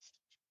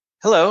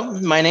Hello,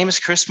 my name is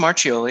Chris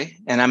Marchioli,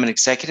 and I'm an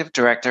executive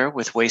director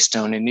with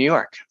Waystone in New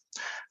York.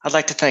 I'd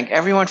like to thank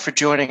everyone for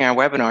joining our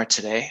webinar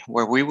today,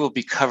 where we will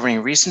be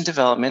covering recent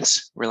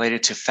developments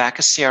related to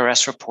FATCA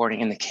CRS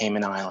reporting in the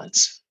Cayman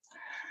Islands.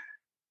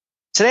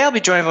 Today, I'll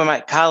be joined by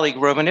my colleague,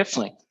 Roman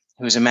Ipfling,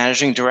 who is a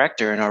managing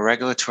director in our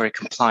Regulatory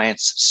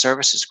Compliance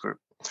Services Group.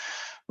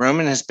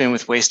 Roman has been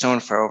with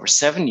Waystone for over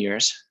 7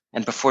 years,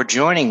 and before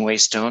joining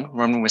Waystone,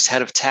 Roman was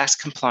head of tax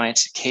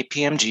compliance at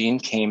KPMG in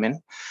Cayman,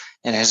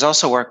 and has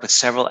also worked with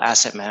several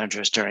asset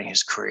managers during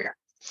his career.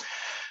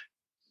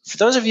 For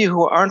those of you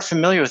who aren't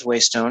familiar with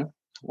Waystone,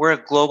 we're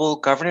a global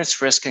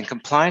governance, risk, and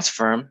compliance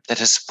firm that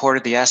has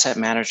supported the asset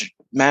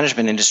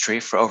management industry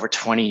for over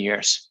 20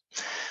 years.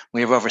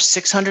 We have over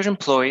 600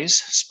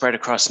 employees spread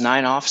across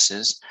 9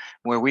 offices,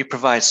 where we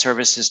provide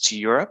services to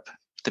Europe,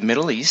 the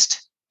Middle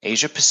East,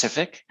 Asia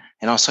Pacific,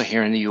 and also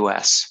here in the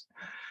US.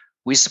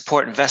 We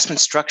support investment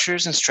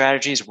structures and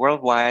strategies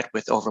worldwide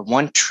with over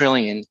 1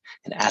 trillion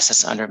in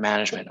assets under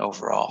management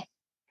overall.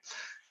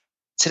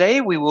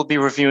 Today, we will be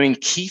reviewing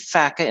key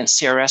FATCA and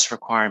CRS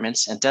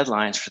requirements and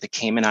deadlines for the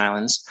Cayman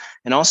Islands,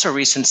 and also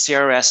recent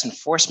CRS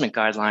enforcement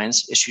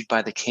guidelines issued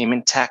by the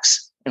Cayman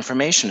Tax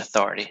Information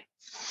Authority.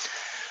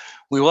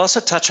 We will also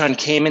touch on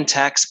Cayman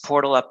tax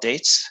portal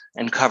updates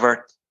and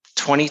cover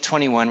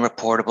 2021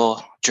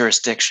 reportable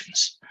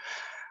jurisdictions.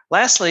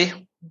 Lastly,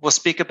 we'll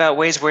speak about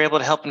ways we're able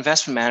to help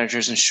investment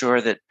managers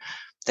ensure that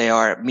they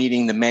are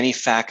meeting the many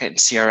FATCA and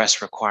CRS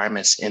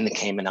requirements in the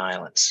Cayman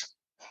Islands.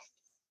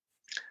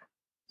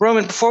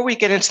 Roman, before we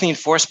get into the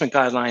enforcement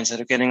guidelines that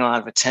are getting a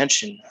lot of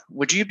attention,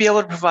 would you be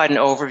able to provide an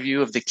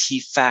overview of the key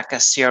FATCA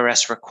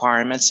CRS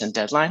requirements and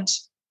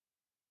deadlines?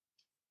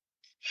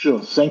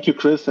 Sure. Thank you,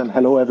 Chris, and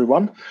hello,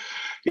 everyone.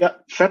 Yeah,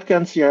 FATCA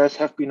and CRS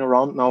have been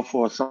around now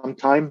for some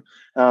time.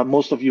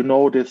 Most of you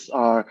know these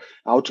are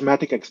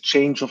automatic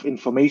exchange of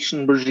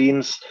information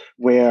regimes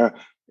where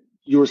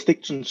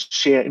jurisdictions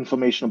share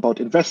information about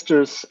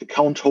investors,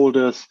 account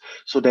holders,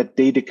 so that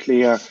they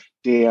declare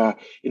their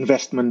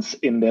investments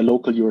in their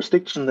local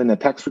jurisdiction in their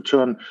tax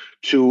return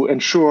to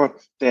ensure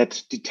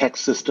that the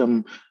tax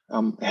system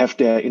have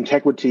their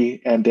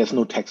integrity and there's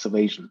no tax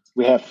evasion.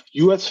 We have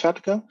US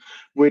FATCA,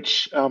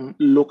 which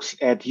looks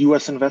at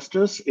US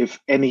investors, if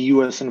any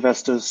US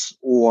investors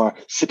or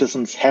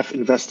citizens have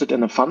invested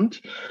in a fund.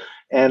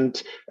 And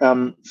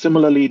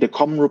similarly, the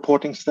common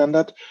reporting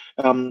standard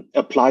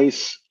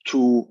applies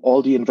to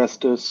all the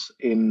investors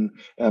in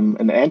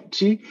an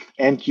entity,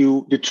 and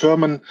you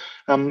determine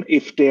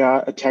if they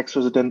are a tax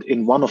resident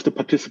in one of the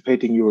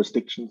participating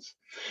jurisdictions.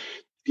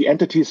 The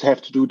entities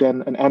have to do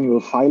then an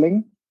annual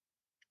filing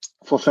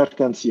for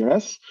FATCA and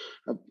CRS.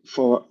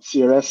 For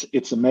CRS,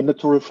 it's a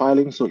mandatory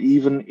filing. So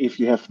even if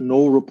you have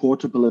no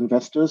reportable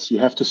investors, you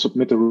have to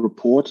submit a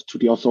report to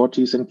the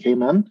authorities in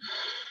Cayman,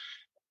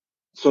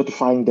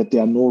 certifying that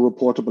there are no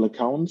reportable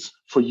accounts.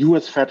 For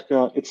US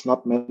FATCA, it's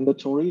not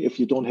mandatory if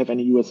you don't have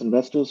any US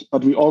investors,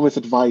 but we always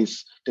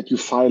advise that you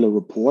file a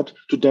report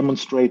to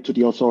demonstrate to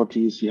the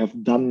authorities you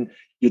have done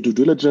your due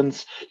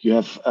diligence, you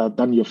have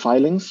done your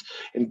filings,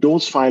 and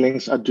those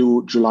filings are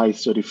due July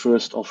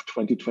 31st of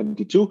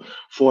 2022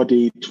 for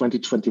the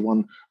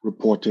 2021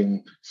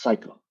 reporting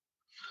cycle.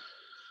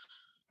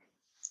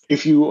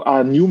 If you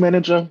are a new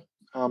manager,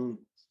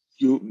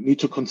 you need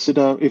to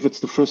consider, if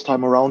it's the first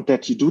time around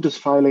that you do this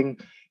filing,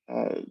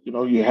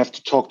 you have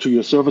to talk to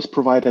your service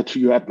provider, to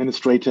your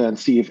administrator, and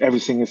see if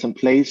everything is in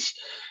place,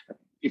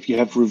 if you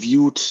have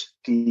reviewed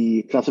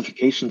the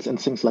classifications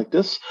and things like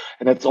this.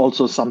 And that's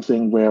also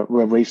something where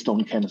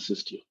Waystone can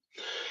assist you.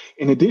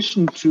 In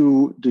addition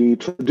to the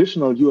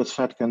traditional US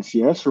FATCA and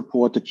CRS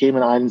report, the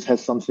Cayman Islands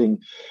has something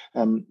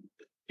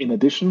in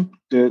addition,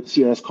 the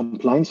CRS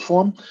compliance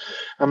form.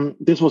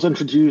 This was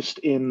introduced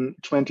in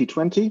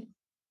 2020.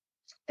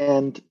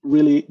 And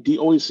really, the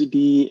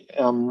OECD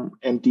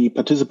and the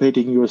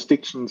participating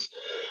jurisdictions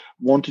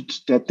wanted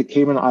that the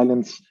Cayman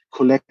Islands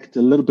collect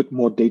a little bit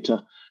more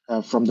data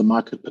from the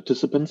market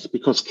participants,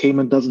 because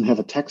Cayman doesn't have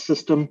a tax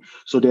system.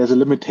 So there's a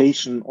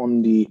limitation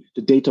on the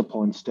data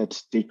points that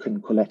they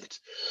can collect.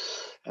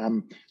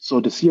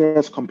 So the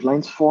CRS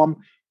compliance form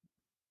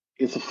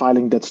is a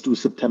filing that's due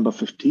September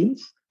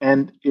 15th.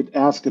 And it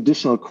asks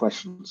additional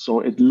questions. So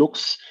it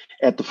looks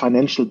at the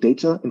financial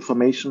data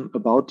information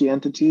about the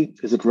entity.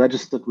 Is it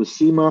registered with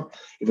CIMA?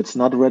 If it's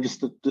not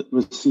registered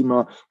with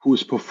CIMA, who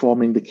is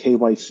performing the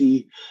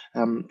KYC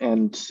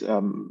and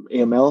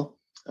AML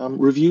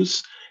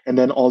reviews? And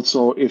then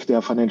also if there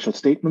are financial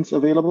statements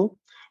available.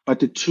 But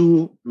the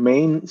two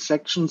main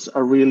sections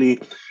are really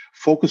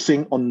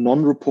focusing on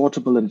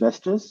non-reportable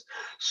investors.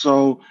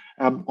 So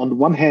on the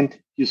one hand,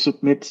 you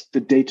submit the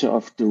data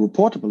of the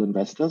reportable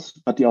investors,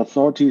 but the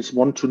authorities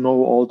want to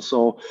know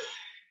also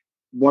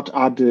what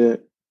are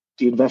the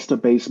investor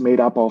base made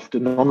up of the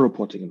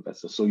non-reporting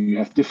investors. So you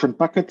have different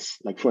buckets,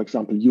 like, for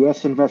example,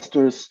 US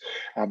investors,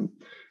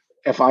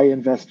 FI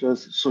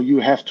investors. So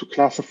you have to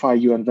classify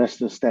your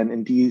investors then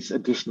in these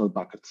additional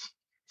buckets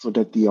so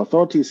that the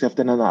authorities have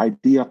then an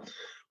idea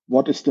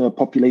what is the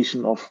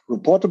population of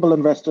reportable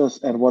investors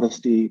and what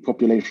is the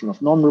population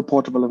of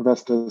non-reportable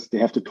investors. They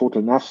have the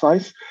total NAV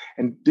size,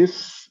 and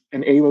this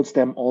enables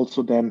them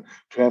also then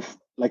to have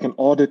like an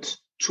audit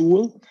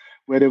tool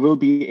where they will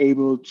be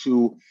able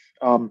to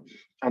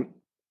and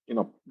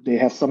they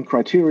have some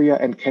criteria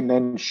and can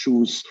then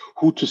choose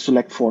who to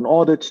select for an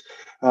audit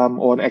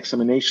or an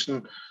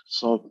examination.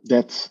 So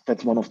that's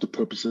one of the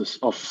purposes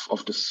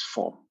of this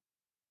form.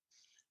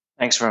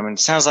 Thanks, Roman.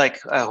 Sounds like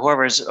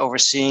whoever's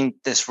overseeing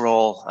this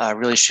role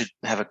really should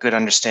have a good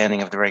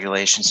understanding of the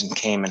regulations in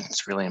Cayman.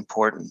 It's really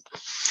important.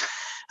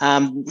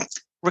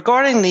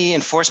 Regarding the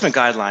enforcement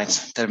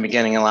guidelines that have been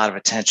getting a lot of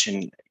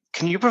attention,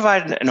 can you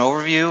provide an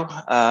overview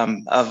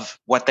of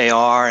what they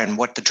are and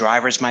what the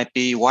drivers might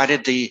be? Why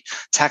did the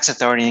tax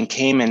authority in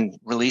Cayman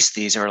release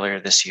these earlier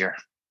this year?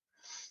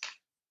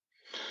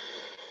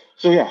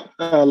 So yeah,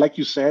 like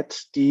you said,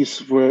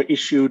 these were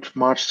issued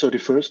March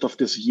 31st of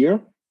this year.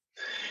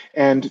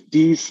 And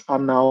these are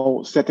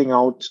now setting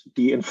out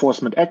the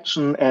enforcement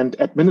action and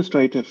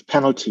administrative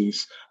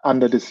penalties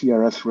under the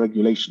CRS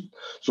regulation.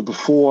 So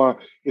before,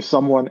 if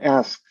someone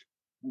asked,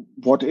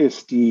 what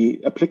is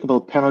the applicable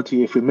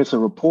penalty if we miss a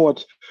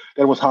report,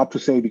 that was hard to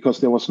say because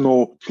there was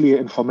no clear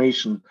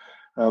information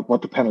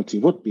what the penalty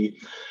would be.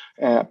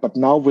 But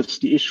now with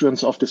the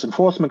issuance of this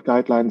enforcement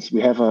guidelines, we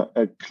have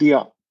a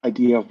clear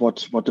idea of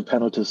what the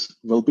penalties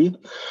will be.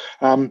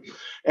 And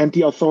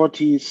the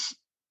authorities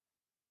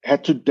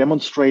had to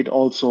demonstrate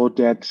also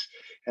that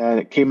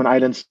Cayman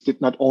Islands did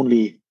not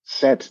only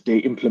said they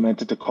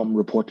implemented the common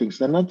reporting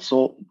standard,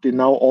 so they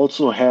now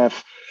also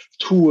have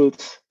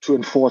tools to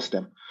enforce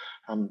them.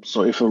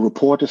 So if a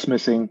report is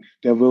missing,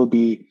 there will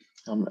be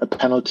a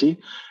penalty.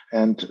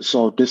 And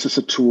so this is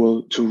a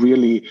tool to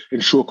really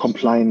ensure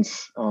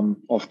compliance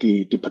of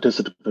the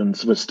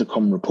participants with the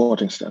common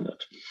reporting standard.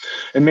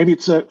 And maybe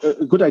it's a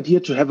good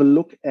idea to have a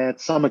look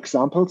at some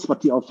examples,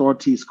 what the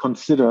authorities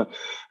consider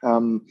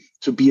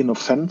to be an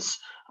offense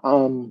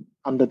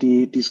under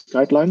these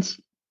guidelines.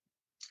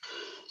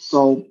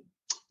 So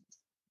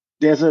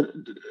there's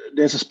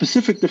a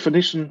specific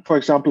definition, for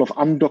example, of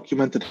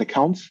undocumented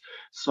accounts.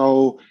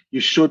 So you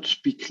should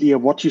be clear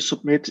what you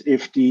submit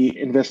if the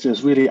investor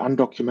is really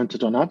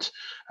undocumented or not.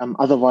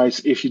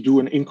 Otherwise, if you do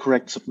an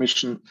incorrect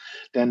submission,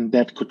 then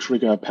that could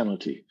trigger a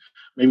penalty.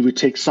 Maybe we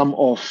take some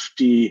of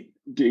the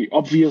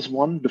obvious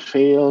one, the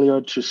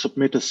failure to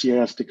submit a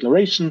CRS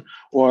declaration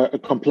or a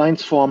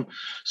compliance form.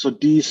 So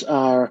these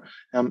are,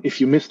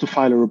 if you miss to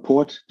file a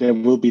report, there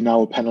will be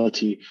now a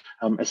penalty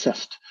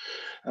assessed.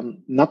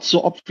 Not so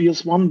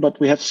obvious one,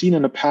 but we have seen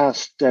in the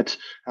past that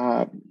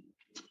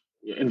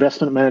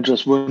investment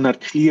managers were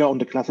not clear on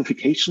the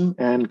classification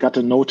and got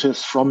a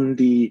notice from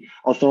the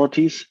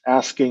authorities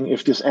asking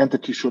if this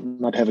entity should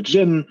not have a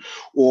GIN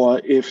or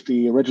if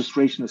the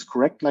registration is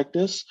correct like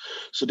this.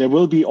 So there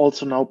will be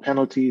also now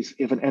penalties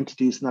if an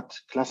entity is not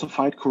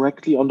classified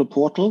correctly on the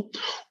portal,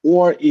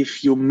 or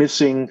if you're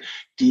missing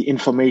the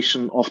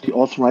information of the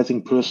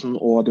authorizing person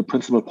or the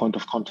principal point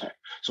of contact.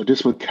 So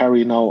this will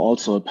carry now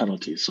also a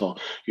penalty. So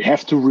you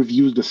have to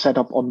review the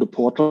setup on the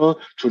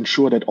portal to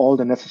ensure that all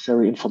the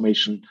necessary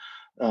information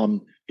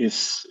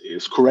is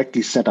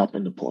correctly set up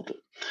in the portal.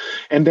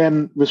 And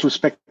then with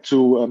respect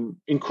to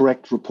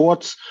incorrect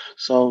reports,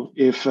 so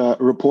if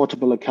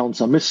reportable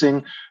accounts are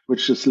missing,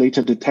 which is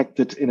later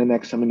detected in an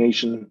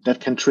examination,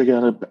 that can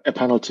trigger a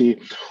penalty.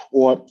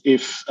 Or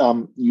if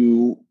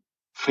you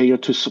fail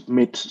to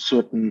submit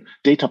certain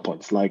data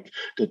points like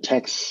the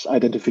tax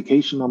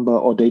identification number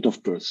or date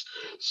of birth.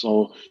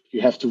 So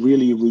you have to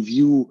really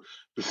review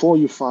before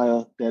you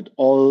file that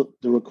all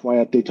the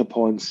required data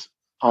points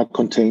are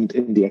contained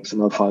in the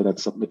XML file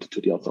that's submitted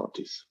to the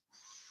authorities.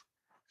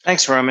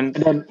 Thanks, Roman.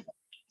 And then,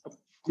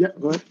 yeah,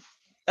 go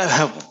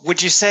ahead.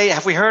 Would you say,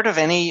 have we heard of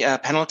any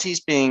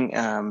penalties being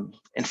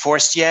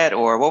enforced yet,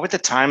 or what would the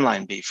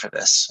timeline be for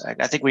this?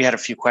 I think we had a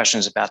few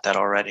questions about that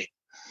already.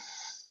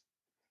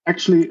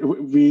 Actually,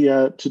 we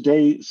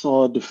today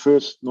saw the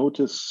first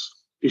notice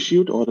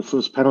issued or the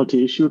first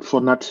penalty issued for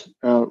not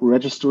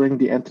registering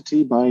the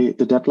entity by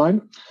the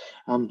deadline.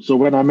 So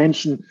when I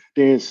mentioned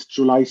there's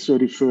July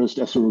 31st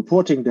as a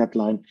reporting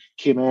deadline,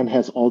 Cayman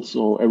has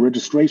also a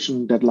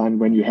registration deadline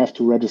when you have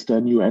to register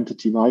a new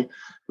entity by,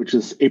 which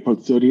is April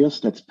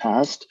 30th. That's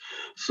passed.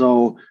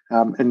 So,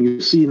 and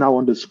you see now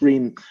on the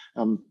screen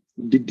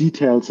the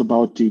details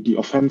about the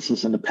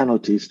offenses and the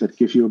penalties that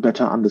give you a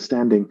better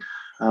understanding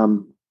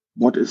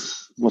what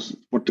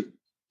the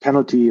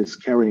penalty is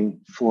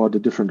carrying for the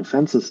different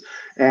offenses.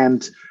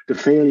 And the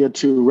failure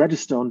to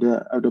register on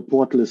the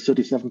portal is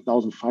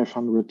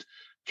 $37,500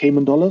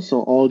 Cayman dollars.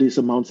 So all these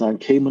amounts are in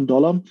Cayman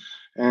dollar,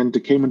 and the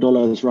Cayman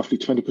dollar is roughly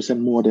 20%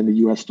 more than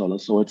the US dollar.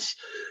 So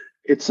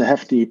it's a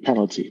hefty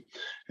penalty.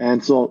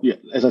 And so, yeah,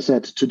 as I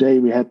said, today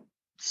we had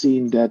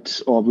seen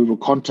that, or we were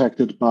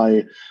contacted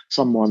by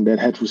someone that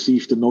had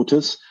received a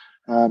notice,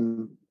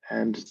 and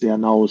they are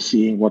now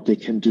seeing what they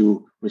can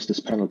do with this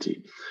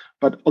penalty.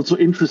 But also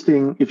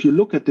interesting, if you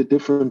look at the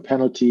different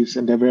penalties,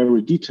 and they're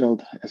very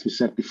detailed, as we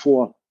said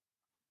before,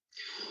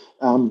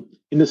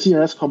 In the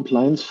CRS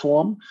compliance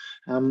form,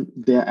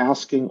 they're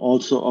asking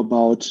also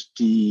about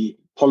the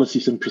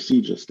policies and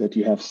procedures, that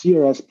you have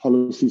CRS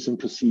policies and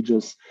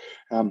procedures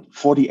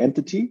for the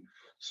entity.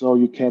 So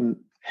you can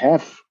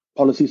have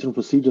policies and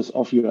procedures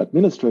of your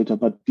administrator,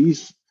 but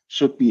these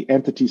should be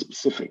entity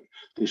specific.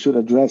 They should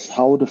address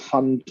how the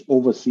fund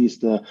oversees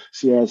the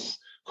CRS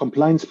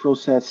compliance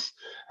process,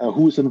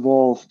 who is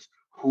involved,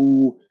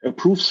 who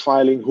approves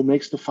filing, who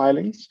makes the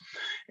filings.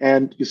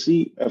 And you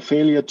see a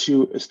failure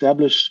to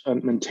establish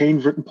and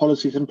maintain written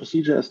policies and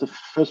procedure as the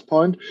first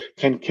point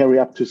can carry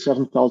up to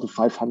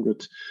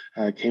 7,500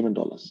 Cayman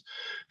dollars.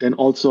 Then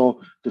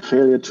also the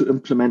failure to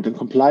implement and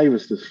comply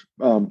with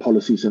the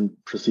policies and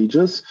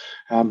procedures,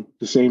 the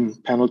same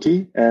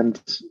penalty. And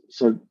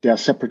so they are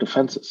separate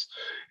offenses.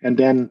 And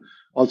then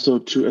also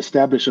to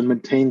establish and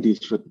maintain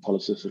these written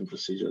policies and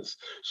procedures.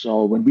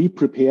 So when we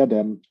prepare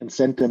them and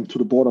send them to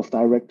the board of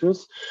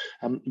directors,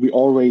 we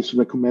always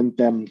recommend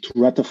them to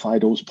ratify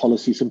those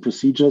policies and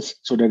procedures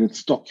so that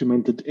it's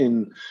documented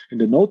in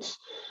the notes,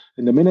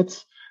 in the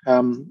minutes.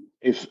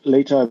 If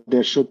later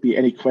there should be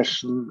any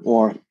question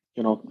or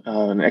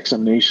an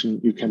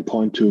examination, you can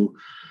point to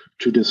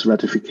this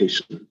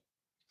ratification.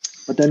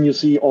 But then you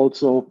see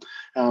also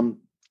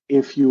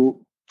if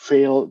you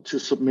fail to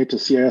submit a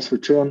CRS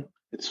return,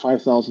 it's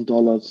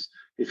 $5,000.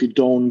 If you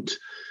don't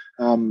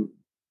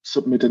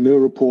submit a nil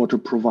report or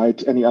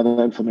provide any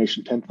other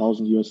information,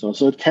 $10,000.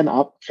 So it can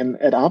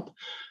add up,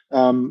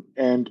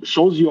 and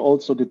shows you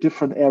also the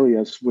different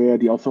areas where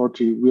the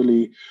authority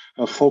really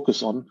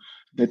focus on,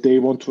 that they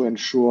want to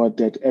ensure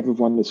that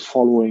everyone is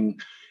following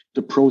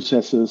the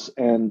processes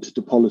and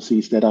the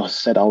policies that are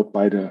set out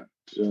by the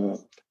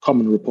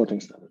common reporting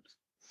standards.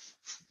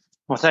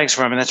 Well, thanks,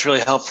 Roman. That's really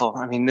helpful.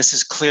 I mean, this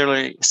is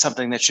clearly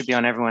something that should be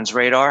on everyone's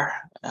radar.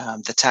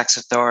 The tax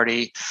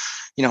authority,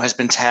 has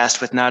been tasked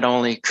with not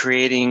only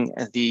creating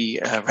the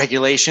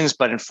regulations,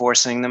 but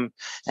enforcing them.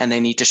 And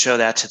they need to show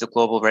that to the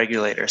global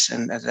regulators.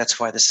 And that's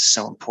why this is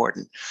so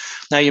important.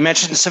 Now, you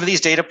mentioned some of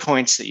these data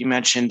points that you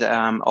mentioned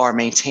are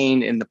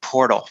maintained in the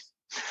portal.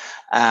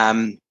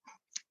 I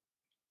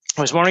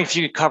was wondering if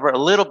you could cover a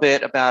little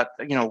bit about,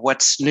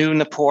 what's new in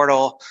the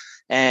portal,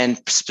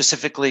 and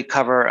specifically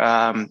cover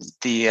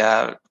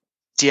the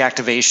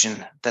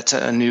deactivation. That's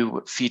a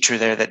new feature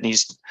there that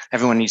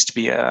everyone needs to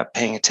be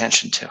paying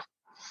attention to.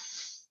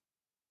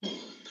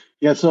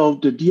 Yeah, so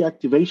the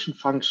deactivation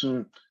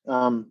function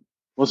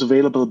was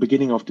available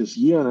beginning of this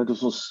year, and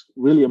it was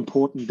really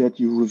important that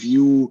you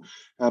review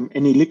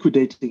any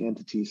liquidating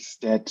entities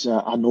that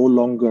are no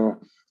longer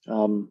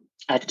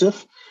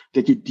active,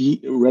 that you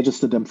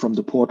deregister them from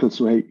the portal,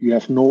 so you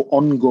have no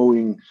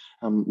ongoing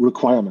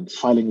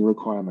filing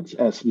requirements.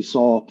 As we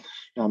saw,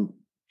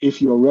 if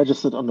you are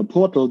registered on the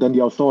portal, then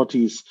the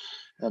authorities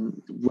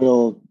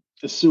will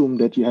assume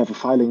that you have a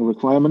filing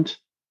requirement,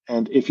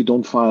 and if you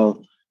don't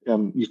file,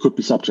 you could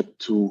be subject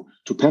to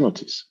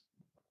penalties.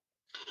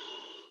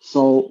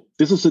 So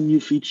this is a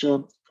new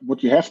feature.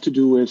 What you have to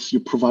do is you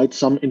provide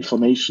some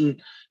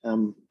information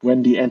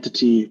when the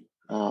entity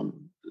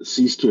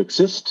ceased to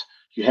exist.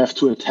 You have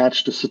to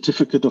attach the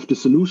certificate of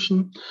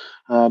dissolution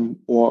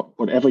or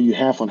whatever you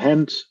have on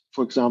hand,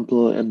 for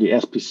example, in the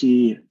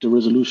SPC, the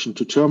resolution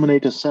to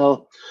terminate a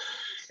cell.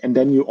 And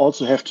then you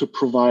also have to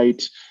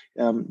provide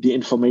the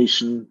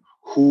information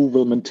who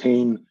will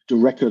maintain the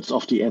records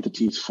of the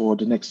entities for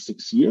the next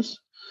 6 years.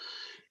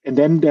 And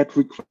then that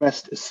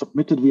request is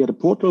submitted via the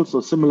portal.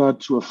 So similar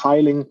to a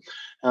filing,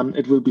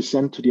 it will be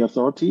sent to the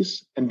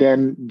authorities, and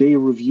then they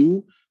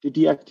review the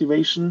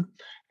deactivation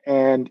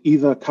and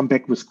either come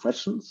back with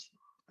questions.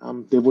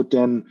 They would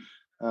then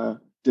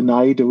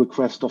deny the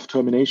request of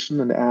termination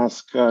and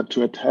ask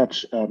to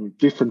attach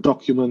different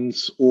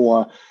documents,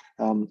 or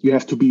you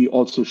have to be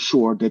also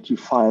sure that you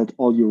filed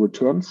all your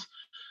returns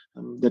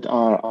that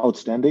are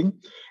outstanding.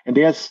 And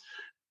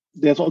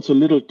there's also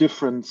a little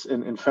difference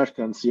in FATCA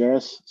and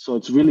CRS. So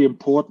it's really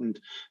important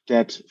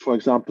that, for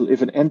example,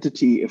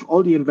 if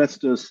all the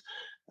investors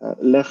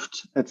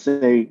left, let's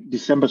say,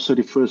 December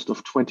 31st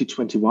of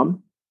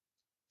 2021,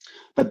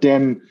 but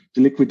then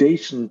the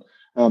liquidation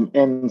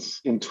ends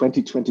in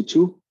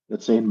 2022,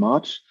 let's say in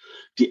March,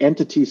 the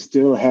entity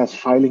still has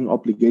filing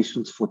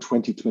obligations for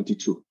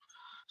 2022.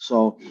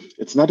 So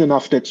it's not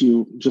enough that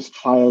you just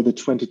file the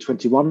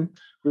 2021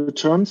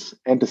 returns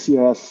and the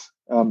CRS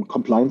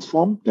compliance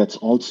form. That's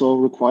also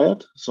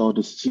required. So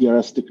the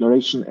CRS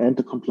declaration and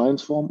the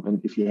compliance form, and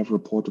if you have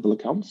reportable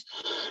accounts.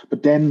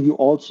 But then you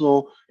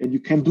also, and you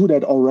can do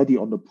that already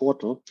on the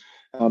portal,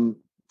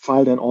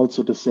 file then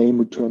also the same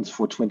returns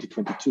for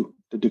 2022,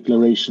 the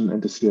declaration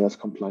and the CRS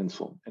compliance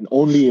form. And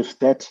only if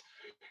that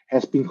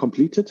has been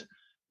completed,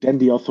 then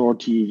the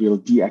authority will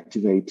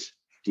deactivate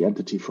the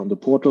entity from the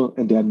portal,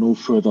 and there are no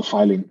further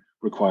filing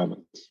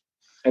requirements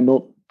and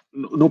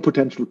no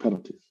potential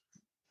penalties.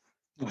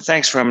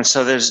 Thanks, Roman.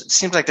 So it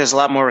seems like there's a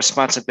lot more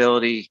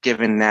responsibility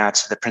given now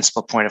to the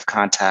principal point of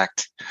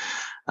contact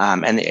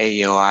and the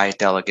AEOI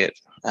delegate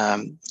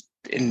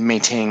in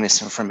maintaining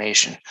this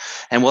information.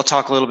 And we'll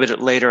talk a little bit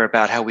later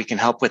about how we can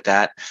help with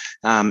that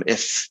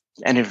if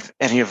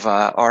any of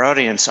our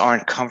audience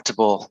aren't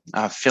comfortable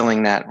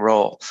filling that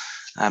role,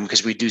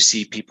 because we do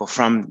see people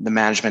from the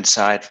management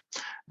side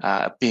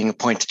being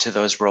appointed to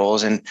those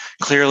roles. And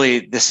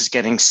clearly this is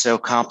getting so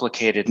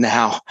complicated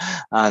now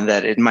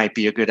that it might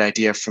be a good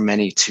idea for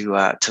many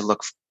to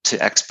look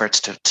to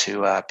experts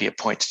to be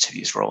appointed to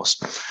these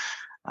roles.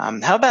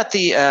 How about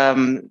the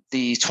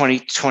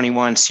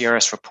 2021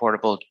 CRS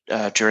reportable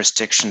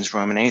jurisdictions,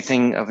 Roman?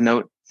 Anything of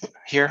note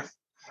here?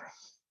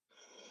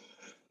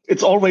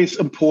 It's always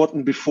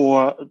important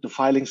before the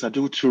filings are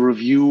due to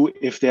review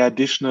if there are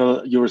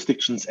additional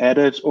jurisdictions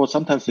added, or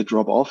sometimes they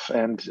drop off.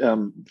 And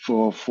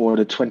for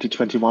the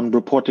 2021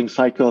 reporting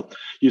cycle,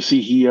 you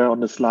see here on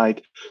the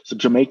slide, so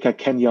Jamaica,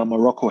 Kenya,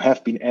 Morocco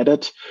have been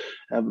added.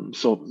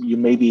 So you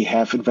maybe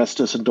have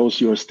investors in those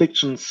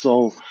jurisdictions.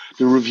 So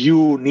the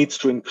review needs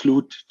to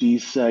include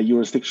these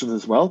jurisdictions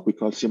as well,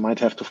 because you might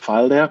have to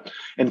file there.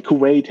 And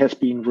Kuwait has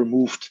been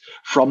removed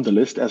from the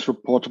list as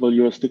reportable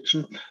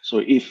jurisdiction. So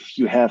if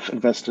you have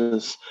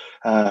investors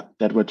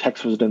that were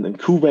tax resident in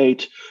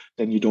Kuwait,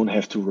 then you don't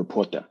have to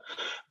report them.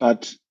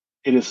 But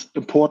it is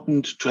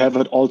important to have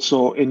it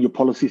also in your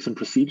policies and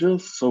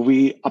procedures. So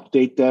we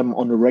update them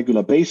on a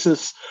regular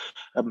basis.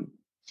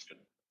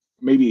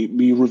 Maybe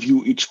we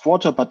review each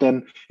quarter, but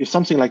then if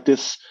something like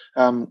this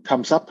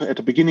comes up at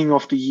the beginning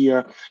of the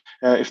year,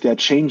 if there are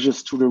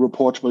changes to the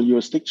reportable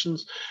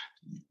jurisdictions,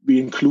 we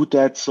include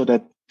that so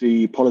that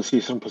the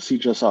policies and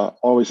procedures are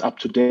always up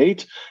to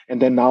date.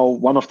 And then now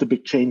one of the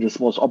big changes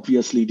was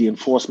obviously the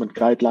enforcement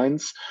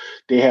guidelines.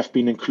 They have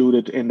been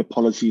included in the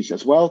policies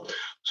as well,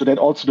 so that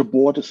also the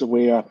board is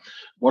aware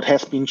what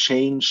has been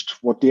changed,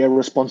 what their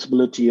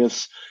responsibility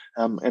is,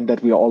 and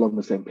that we are all on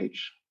the same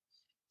page.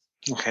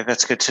 Okay,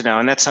 that's good to know.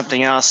 And that's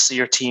something else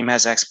your team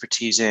has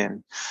expertise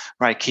in,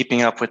 right?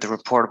 Keeping up with the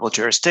reportable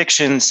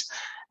jurisdictions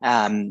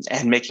and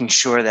making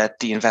sure that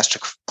the investor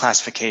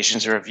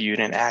classifications are reviewed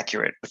and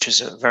accurate, which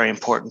is a very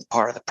important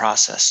part of the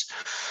process.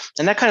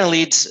 And that kind of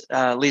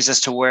leads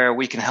us to where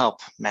we can help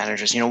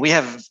managers. We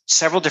have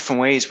several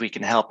different ways we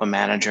can help a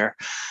manager.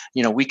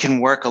 We can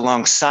work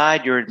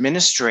alongside your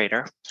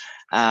administrator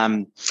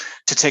to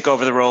take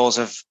over the roles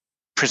of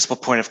principal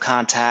point of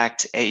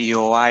contact,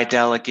 AEOI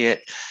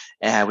delegate.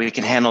 We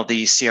can handle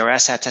the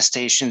CRS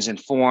attestations and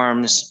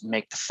forms,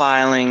 make the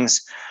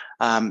filings,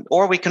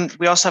 or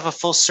we also have a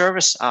full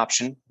service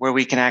option where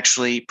we can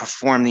actually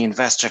perform the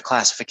investor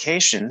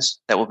classifications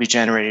that will be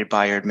generated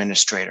by your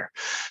administrator.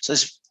 So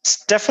there's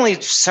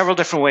definitely several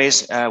different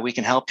ways we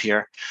can help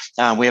here.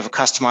 We have a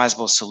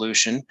customizable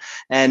solution,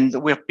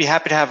 and we'll be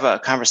happy to have a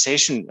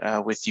conversation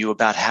with you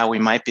about how we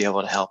might be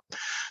able to help.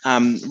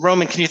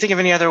 Roman, can you think of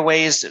any other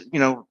ways,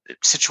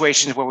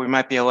 situations where we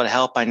might be able to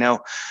help? I know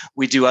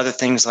we do other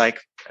things like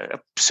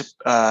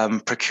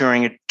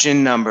procuring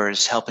GIN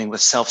numbers, helping with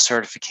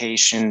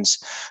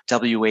self-certifications,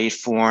 W-8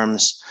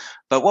 forms.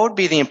 But what would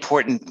be the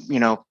important,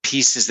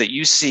 pieces that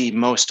you see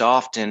most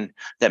often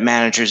that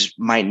managers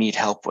might need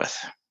help with?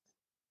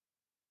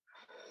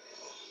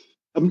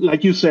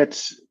 Like you said,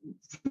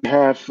 we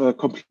have a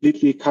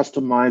completely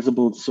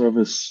customizable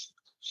service.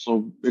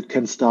 So it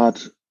can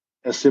start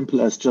as simple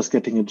as just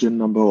getting a GIN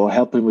number or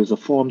helping with a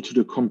form to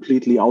the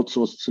completely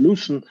outsourced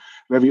solution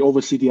where we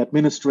oversee the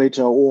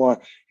administrator,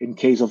 or in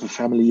case of a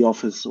family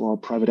office or a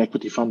private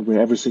equity fund where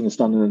everything is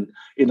done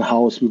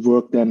in-house, we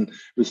work then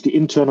with the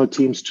internal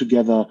teams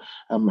together,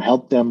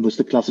 help them with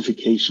the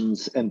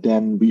classifications, and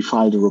then we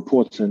file the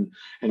reports and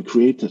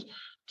create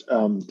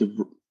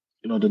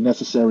the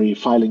necessary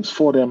filings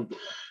for them.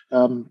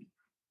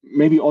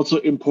 Maybe also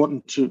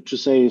important to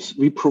say is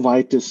we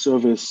provide this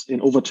service in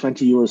over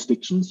 20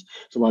 jurisdictions.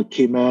 So while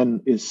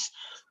Cayman is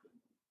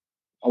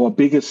our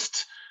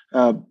biggest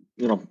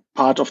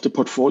part of the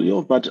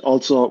portfolio, but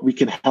also we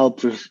can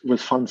help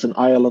with funds in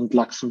Ireland,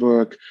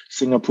 Luxembourg,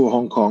 Singapore,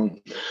 Hong Kong.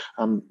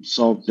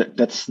 So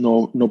that's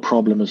no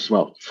problem as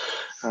well.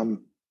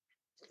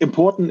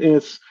 Important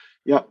is,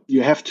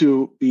 you have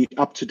to be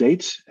up to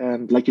date.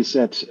 And like you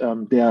said,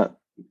 there are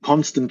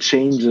constant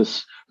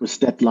changes with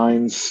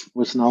deadlines,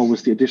 with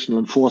the additional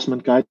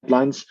enforcement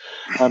guidelines.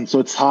 So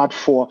it's hard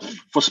for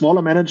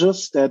smaller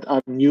managers that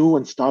are new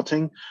and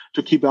starting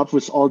to keep up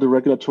with all the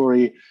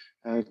regulatory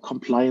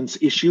compliance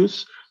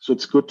issues. So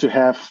it's good to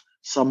have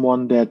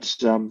someone that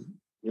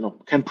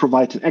can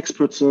provide an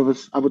expert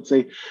service, I would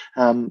say,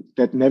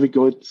 that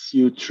navigates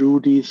you through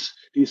these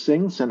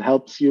things and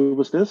helps you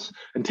with this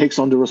and takes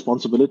on the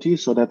responsibility.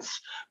 So that's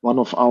one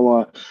of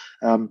our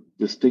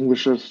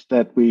distinguishers,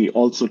 that we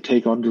also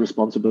take on the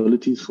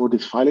responsibilities for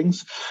these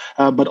filings.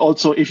 But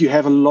also, if you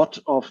have a lot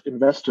of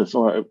investors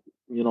or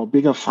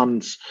bigger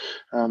funds,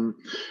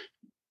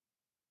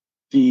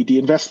 the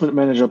investment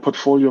manager,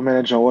 portfolio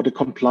manager, or the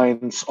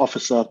compliance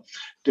officer,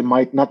 they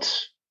might not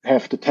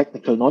have the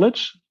technical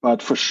knowledge,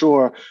 but for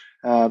sure,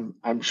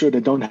 I'm sure they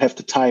don't have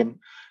the time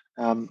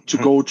to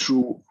go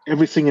through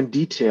everything in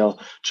detail,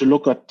 to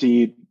look at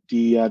the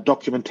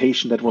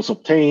documentation that was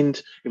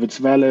obtained, if it's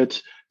valid,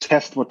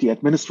 test what the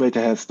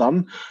administrator has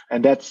done.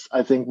 And that's,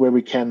 I think, where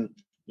we can,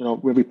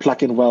 where we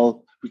plug in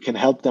well We can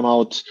help them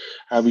out.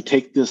 We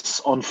take this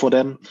on for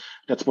them.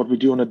 That's what we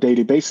do on a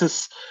daily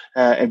basis.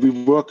 And we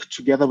work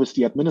together with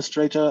the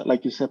administrator,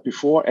 like you said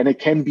before, and it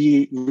can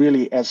be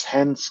really as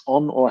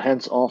hands-on or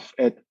hands-off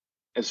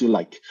as you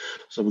like.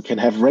 So we can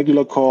have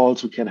regular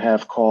calls. We can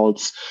have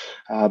calls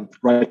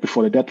right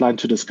before the deadline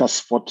to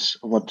discuss what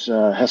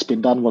has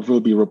been done, what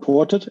will be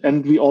reported.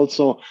 And we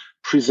also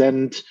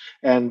present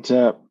and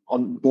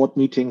on board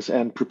meetings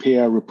and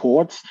prepare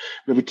reports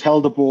where we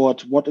tell the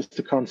board what is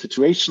the current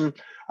situation,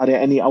 are there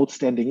any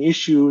outstanding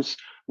issues,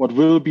 what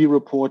will be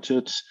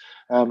reported,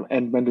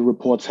 and when the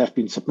reports have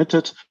been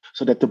submitted,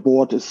 so that the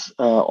board is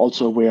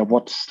also aware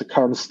what's the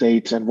current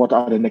state and what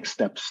are the next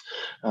steps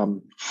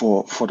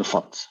for the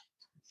funds.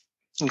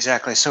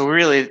 Exactly. So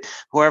really,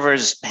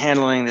 whoever's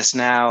handling this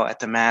now at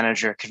the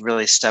manager can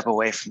really step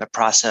away from the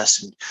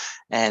process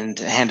and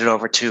hand it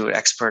over to an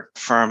expert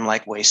firm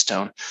like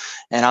Waystone.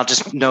 And I'll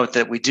just note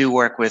that we do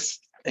work with,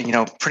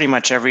 pretty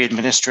much every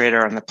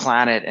administrator on the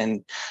planet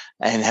and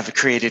have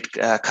created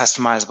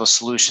customizable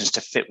solutions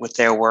to fit with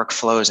their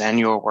workflows and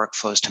your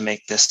workflows to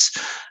make this,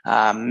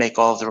 make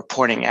all of the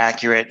reporting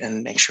accurate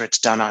and make sure it's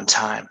done on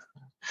time.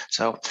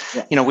 So,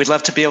 we'd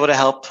love to be able to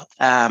help.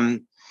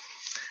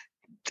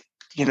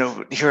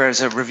 Here is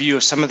a review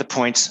of some of the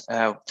points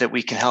that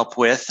we can help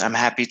with. I'm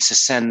happy to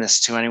send this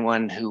to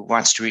anyone who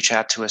wants to reach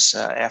out to us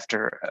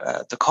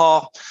after the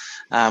call.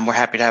 Roman and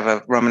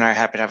I are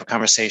happy to have a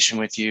conversation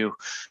with you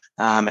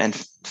and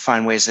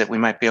find ways that we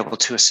might be able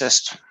to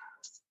assist.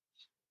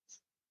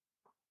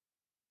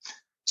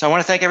 So I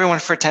want to thank everyone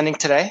for attending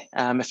today.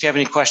 If you have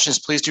any questions,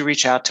 please do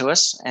reach out to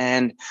us,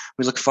 and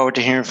we look forward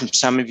to hearing from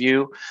some of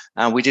you.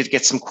 We did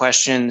get some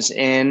questions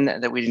in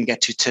that we didn't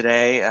get to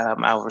today.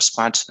 I'll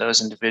respond to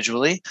those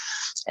individually.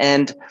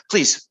 And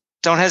please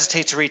don't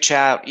hesitate to reach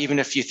out, even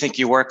if you think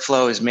your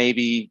workflow is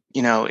maybe,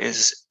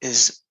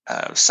 is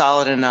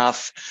solid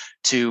enough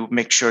to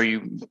make sure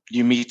you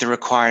meet the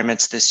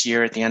requirements this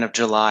year at the end of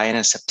July and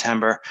in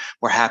September.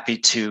 We're happy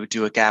to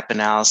do a gap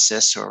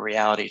analysis or a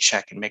reality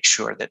check and make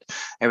sure that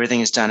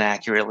everything is done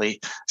accurately,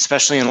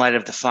 especially in light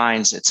of the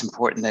fines. It's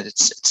important that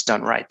it's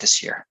done right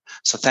this year.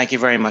 So thank you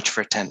very much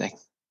for attending.